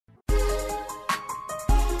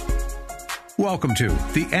Welcome to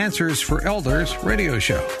the Answers for Elders radio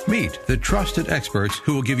show. Meet the trusted experts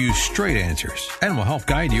who will give you straight answers and will help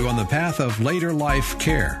guide you on the path of later life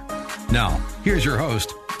care. Now, here's your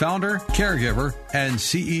host, founder, caregiver, and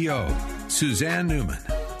CEO, Suzanne Newman.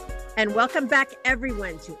 And welcome back,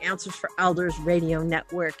 everyone, to Answers for Elders Radio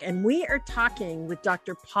Network. And we are talking with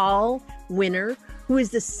Dr. Paul Winner, who is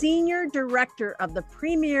the Senior Director of the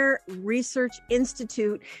Premier Research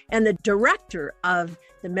Institute and the Director of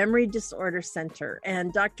the Memory Disorder Center.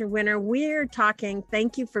 And Dr. Winner, we're talking,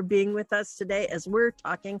 thank you for being with us today as we're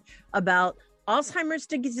talking about Alzheimer's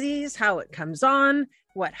disease, how it comes on,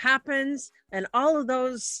 what happens, and all of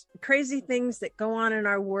those crazy things that go on in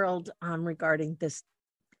our world regarding this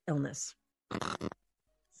illness.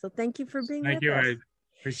 So thank you for being with us. Thank you. I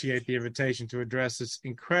appreciate the invitation to address this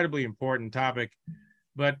incredibly important topic.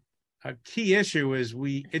 But a key issue is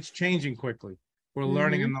it's changing quickly. We're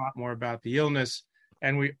learning a lot more about the illness,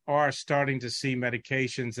 and we are starting to see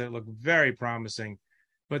medications that look very promising.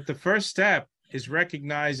 But the first step is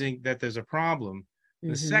recognizing that there's a problem.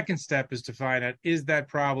 The second step is to find out, is that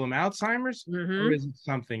problem Alzheimer's or is it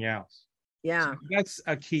something else? Yeah. So that's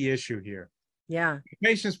a key issue here. Yeah.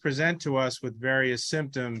 Patients present to us with various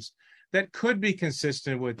symptoms that could be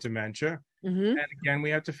consistent with dementia. And again, we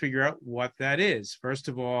have to figure out what that is. First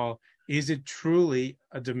of all, is it truly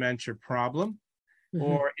a dementia problem?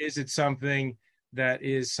 Or is it something that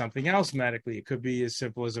is something else medically? It could be as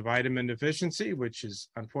simple as a vitamin deficiency, which is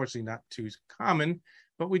unfortunately not too common,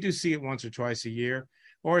 but we do see it once or twice a year.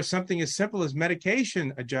 Or something as simple as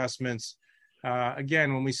medication adjustments.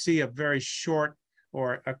 Again, when we see a very short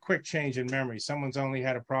or a quick change in memory, someone's only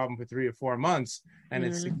had a problem for 3 or 4 months and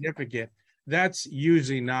it's significant, that's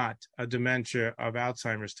usually not a dementia of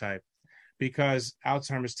Alzheimer's type, because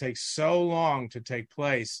Alzheimer's takes so long to take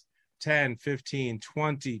place, 10, 15,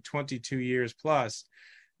 20, 22 years plus,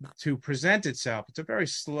 to present itself. It's a very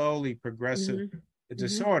slowly progressive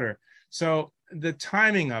disorder. So the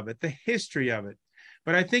timing of it, the history of it.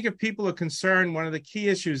 But I think if people are concerned, one of the key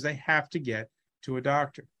issues, they have to get to a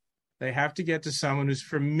doctor. They have to get to someone who's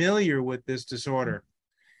familiar with this disorder.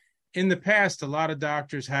 In the past, a lot of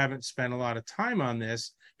doctors haven't spent a lot of time on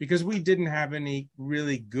this because we didn't have any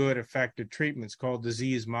really good effective treatments called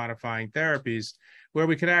disease-modifying therapies where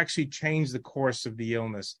we could actually change the course of the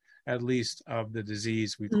illness, at least of the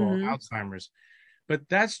disease we call Alzheimer's. But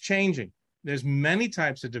that's changing. There's many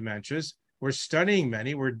types of dementias. We're studying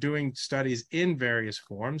many. We're doing studies in various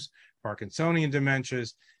forms, Parkinsonian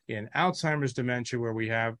dementias, in Alzheimer's dementia, where we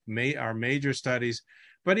have our major studies,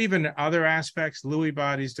 but even other aspects, Lewy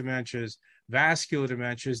bodies dementias, vascular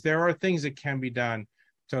dementias, there are things that can be done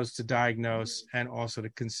to diagnose and also to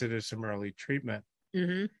consider some early treatment.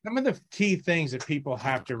 Some of the key things that people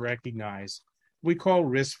have to recognize, we call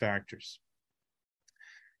risk factors.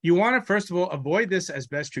 You want to, first of all, avoid this as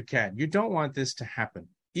best you can. You don't want this to happen.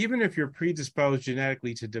 Even if you're predisposed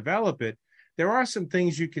genetically to develop it, there are some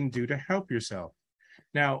things you can do to help yourself.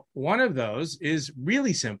 Now, one of those is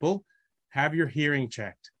really simple. Have your hearing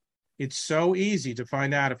checked. It's so easy to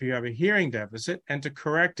find out if you have a hearing deficit and to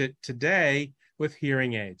correct it today with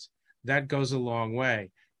hearing aids. That goes a long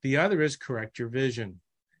way. The other is correct your vision.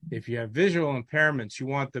 If you have visual impairments, you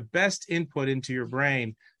want the best input into your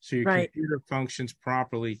brain so your computer functions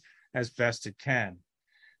properly as best it can.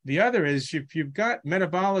 The other is if you've got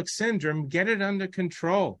metabolic syndrome, get it under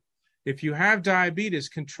control. If you have diabetes,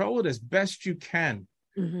 control it as best you can.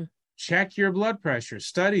 Check your blood pressure.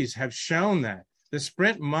 Studies have shown that. The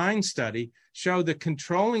Sprint Mind study showed that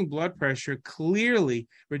controlling blood pressure clearly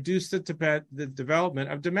reduced the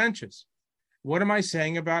development of dementias. What am I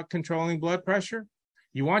saying about controlling blood pressure?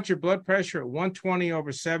 You want your blood pressure at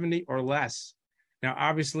 120/70 or less. Now,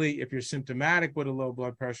 obviously, if you're symptomatic with a low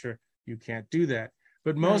blood pressure, you can't do that.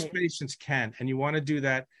 But most patients can, and you want to do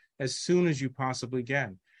that as soon as you possibly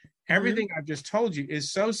can. Everything I've just told you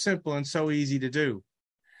is so simple and so easy to do.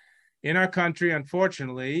 In our country,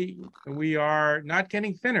 unfortunately, we are not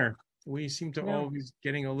getting thinner. We seem to always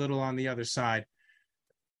getting a little on the other side.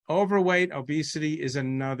 Overweight, obesity is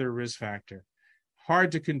another risk factor.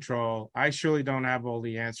 Hard to control. I surely don't have all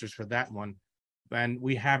the answers for that one, and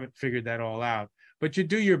we haven't figured that all out. But you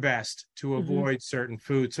do your best to avoid certain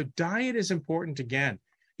foods. So diet is important again.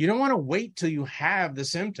 You don't want to wait till you have the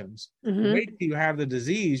symptoms. Wait till you have the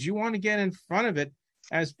disease. You want to get in front of it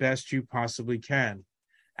as best you possibly can.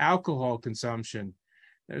 Alcohol consumption.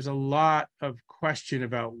 There's a lot of question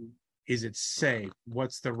about, is it safe?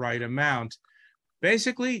 What's the right amount?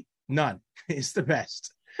 Basically, none is the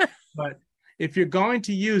best. But if you're going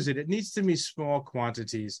to use it, it needs to be small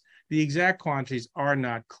quantities. The exact quantities are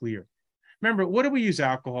not clear. Remember, what do we use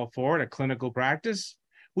alcohol for in a clinical practice?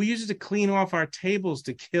 We use it to clean off our tables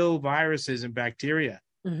to kill viruses and bacteria.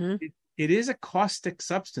 It is a caustic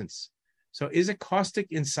substance. So is it caustic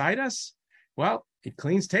inside us? Well, it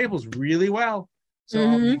cleans tables really well.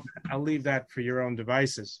 So I'll leave that for your own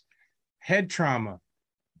devices. Head trauma.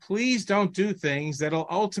 Please don't do things that'll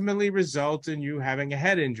ultimately result in you having a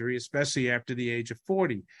head injury, especially after the age of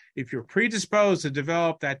 40. If you're predisposed to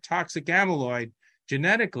develop that toxic amyloid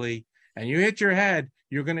genetically and you hit your head,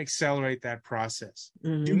 you're going to accelerate that process.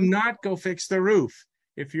 Do not go fix the roof.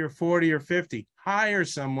 If you're 40 or 50, hire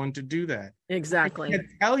someone to do that. Exactly. I can't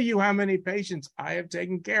tell you how many patients I have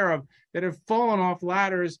taken care of that have fallen off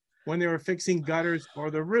ladders when they were fixing gutters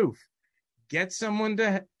or the roof. Get someone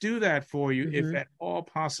to do that for you if at all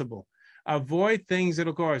possible. Avoid things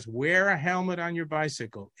that'll cause. Wear a helmet on your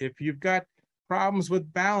bicycle. If you've got problems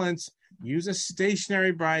with balance, use a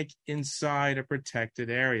stationary bike inside a protected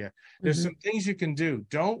area. There's some things you can do.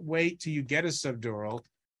 Don't wait till you get a subdural.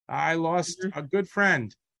 I lost a good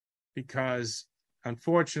friend because,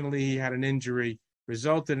 unfortunately, he had an injury,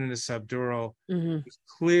 resulted in a subdural, which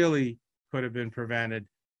clearly could have been prevented.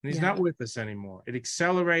 And he's not with us anymore. It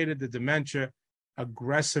accelerated the dementia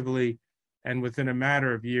aggressively, and within a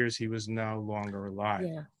matter of years, he was no longer alive.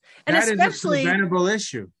 Yeah. And that especially is a preventable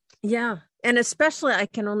issue. Yeah. And especially I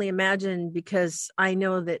can only imagine because I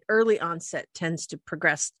know that early onset tends to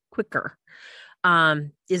progress quicker.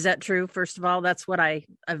 Is that true? First of all, that's what I've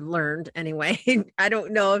learned anyway. I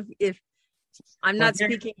don't know if I'm not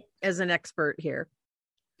speaking as an expert here.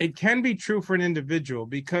 It can be true for an individual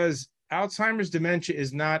because Alzheimer's dementia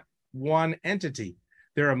is not one entity.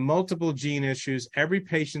 There are multiple gene issues. Every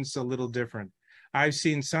patient's a little different. I've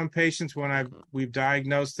seen some patients when we've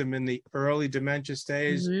diagnosed them in the early dementia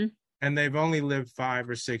stage, and they've only lived 5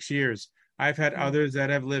 or 6 years. I've had others that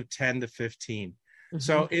have lived 10 to 15.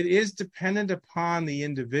 So it is dependent upon the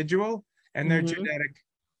individual and their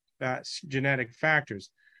genetic factors.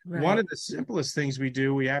 Right. One of the simplest things we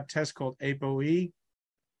do, we have tests called ApoE,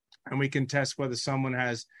 and we can test whether someone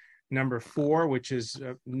has number 4, which is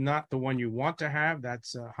not the one you want to have.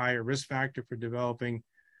 That's a higher risk factor for developing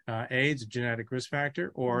AIDS, a genetic risk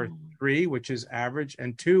factor, or 3, which is average,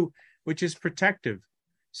 and 2, which is protective.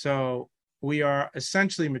 So we are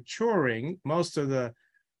essentially maturing. Most of the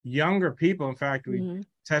younger people, in fact, we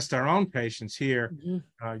test our own patients here.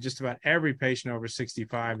 Just about every patient over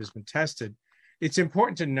 65 has been tested. It's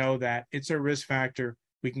important to know that it's a risk factor.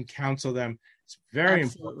 We can counsel them. It's very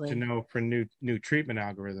important to know for new treatment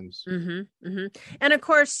algorithms. And of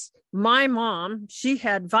course, my mom, she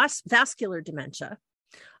had vascular dementia,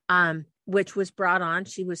 which was brought on.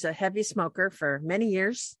 She was a heavy smoker for many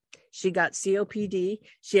years. She got COPD.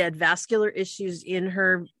 She had vascular issues in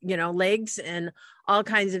her, legs and all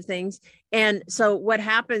kinds of things. And so what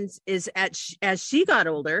happens is as she got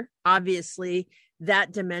older, obviously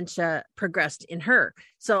that dementia progressed in her.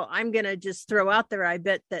 So I'm going to just throw out there, I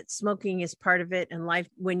bet that smoking is part of it. And life,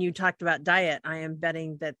 when you talked about diet, I am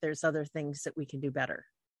betting that there's other things that we can do better.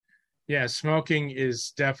 Yeah, smoking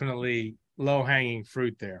is definitely low-hanging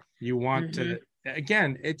fruit there. You want to,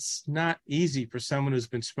 again, it's not easy for someone who's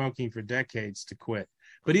been smoking for decades to quit.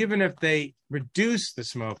 But even if they reduce the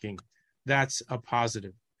smoking, that's a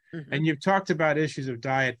positive. And you've talked about issues of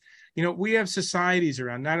diet. We have societies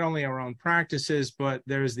around, not only our own practices, but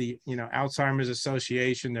there's the, Alzheimer's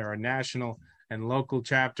Association. There are national and local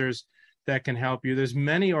chapters that can help you. There's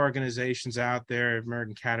many organizations out there,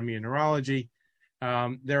 American Academy of Neurology.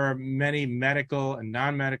 There are many medical and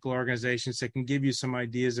non-medical organizations that can give you some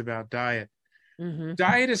ideas about diet.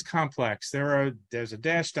 Diet is complex. There's a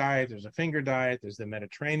DASH diet, there's a finger diet, there's the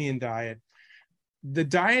Mediterranean diet. The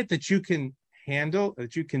diet that you can handle,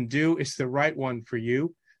 that you can do, is the right one for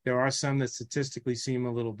you. There are some that statistically seem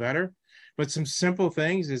a little better, but some simple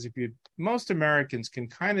things is most Americans can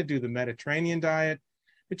kind of do the Mediterranean diet,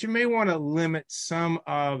 but you may want to limit some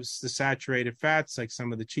of the saturated fats, like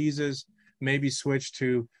some of the cheeses, maybe switch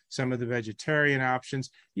to some of the vegetarian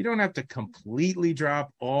options. You don't have to completely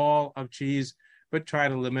drop all of cheese, but try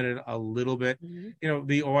to limit it a little bit.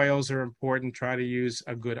 The oils are important. Try to use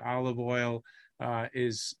a good olive oil,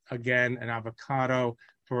 is again an avocado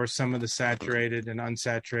for some of the saturated and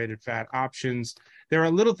unsaturated fat options. There are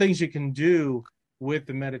little things you can do with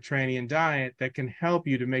the Mediterranean diet that can help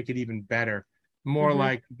you to make it even better. More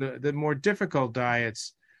like the more difficult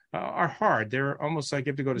diets are hard. They're almost like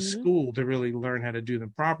you have to go to school to really learn how to do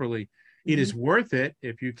them properly. It is worth it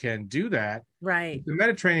if you can do that. Right. The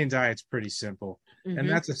Mediterranean diet's pretty simple, and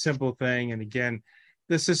that's a simple thing. And again,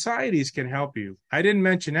 the societies can help you. I didn't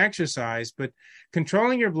mention exercise, but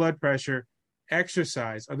controlling your blood pressure,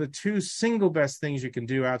 exercise are the 2 single best things you can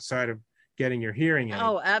do outside of getting your hearing aid.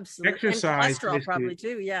 Oh, absolutely. Exercise, and cholesterol probably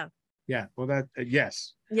too. Yeah. Yeah. Well, that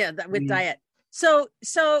yes. Yeah, that with diet. So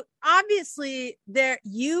obviously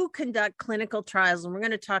you conduct clinical trials, and we're going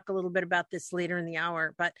to talk a little bit about this later in the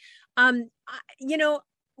hour. But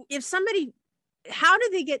if somebody, how do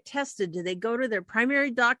they get tested? Do they go to their primary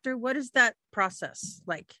doctor? What is that process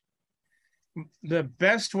like? The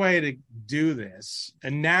best way to do this,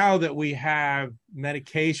 and now that we have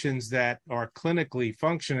medications that are clinically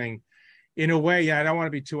functioning in a way, I don't want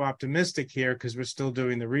to be too optimistic here because we're still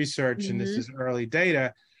doing the research and this is early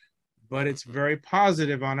data, but it's very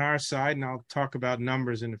positive on our side. And I'll talk about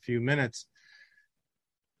numbers in a few minutes.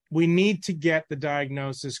 We need to get the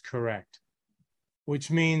diagnosis correct,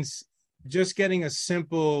 which means just getting a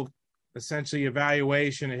simple, essentially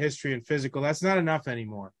evaluation, a history and physical, that's not enough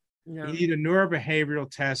anymore. No. You need a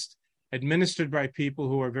neurobehavioral test administered by people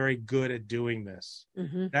who are very good at doing this.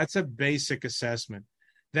 That's a basic assessment.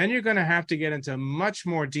 Then you're going to have to get into much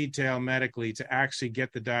more detail medically to actually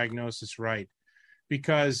get the diagnosis right,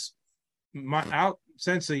 because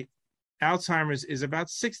essentially Alzheimer's is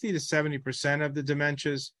about 60 to 70% of the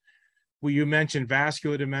dementias. Well, you mentioned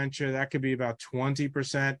vascular dementia, that could be about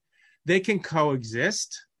 20%. They can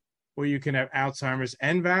coexist, where you can have Alzheimer's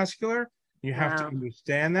and vascular. You have to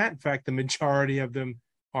understand that. In fact, the majority of them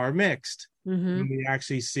are mixed when we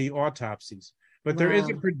actually see autopsies. But there is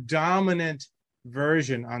a predominant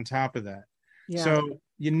version on top of that. Yeah. So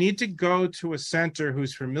you need to go to a center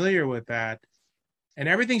who's familiar with that. And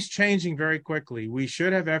everything's changing very quickly. We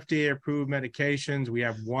should have FDA-approved medications. We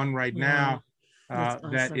have one right now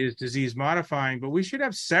awesome. That is disease modifying, but we should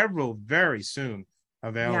have several very soon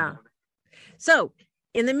available. Yeah. So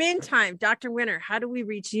in the meantime, Dr. Winter, how do we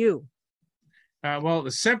reach you? Well, the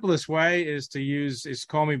simplest way is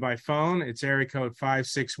call me by phone. It's area code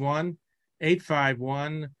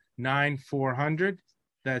 561-851-9400.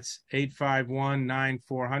 That's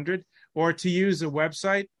 851-9400. Or to use a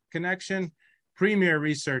website connection, Premier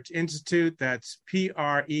Research Institute. That's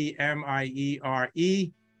PREMIERE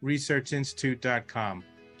researchinstitute.com.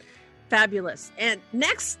 Fabulous. And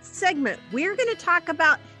next segment, we're going to talk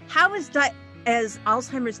about how is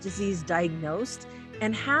Alzheimer's disease diagnosed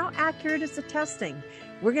and how accurate is the testing.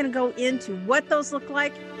 We're going to go into what those look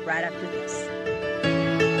like right after this.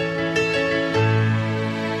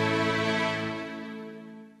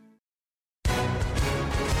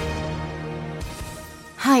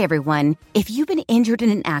 Hi, everyone. If you've been injured in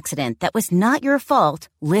an accident that was not your fault,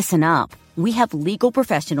 listen up. We have legal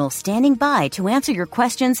professionals standing by to answer your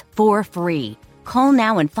questions for free. Call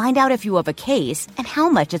now and find out if you have a case and how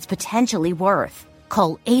much it's potentially worth.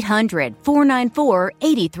 Call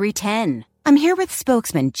 800-494-8310. I'm here with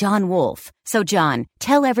spokesman John Wolf. So, John,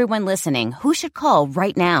 tell everyone listening who should call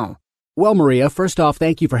right now. Well, Maria, first off,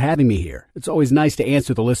 thank you for having me here. It's always nice to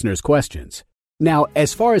answer the listeners' questions. Now,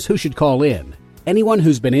 as far as who should call in, anyone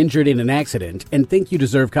who's been injured in an accident and think you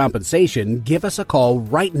deserve compensation, give us a call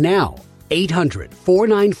right now.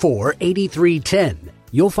 800-494-8310.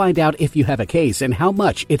 You'll find out if you have a case and how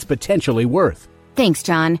much it's potentially worth. Thanks,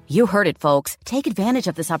 John. You heard it, folks. Take advantage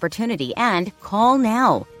of this opportunity and call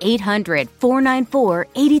now.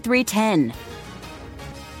 800-494-8310.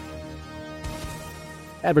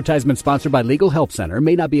 Advertisement sponsored by Legal Help Center.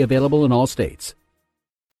 May not be available in all states.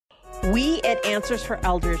 We at Answers for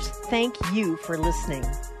Elders thank you for listening.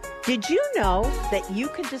 Did you know that you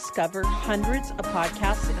can discover hundreds of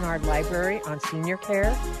podcasts in our library on senior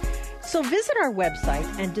care? So visit our website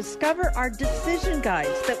and discover our decision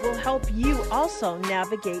guides that will help you also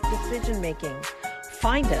navigate decision making.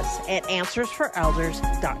 Find us at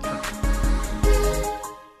AnswersForElders.com.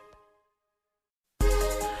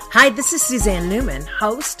 Hi, this is Suzanne Newman,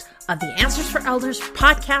 host of the Answers for Elders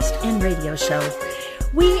podcast and radio show.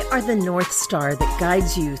 We are the North Star that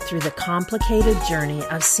guides you through the complicated journey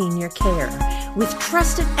of senior care with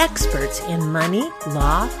trusted experts in money,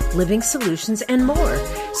 law, living solutions, and more.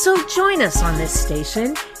 So join us on this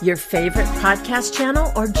station, your favorite podcast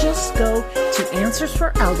channel, or just go to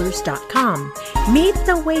AnswersForElders.com. Meet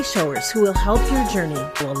the Wayshowers who will help your journey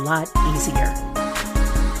go a lot easier.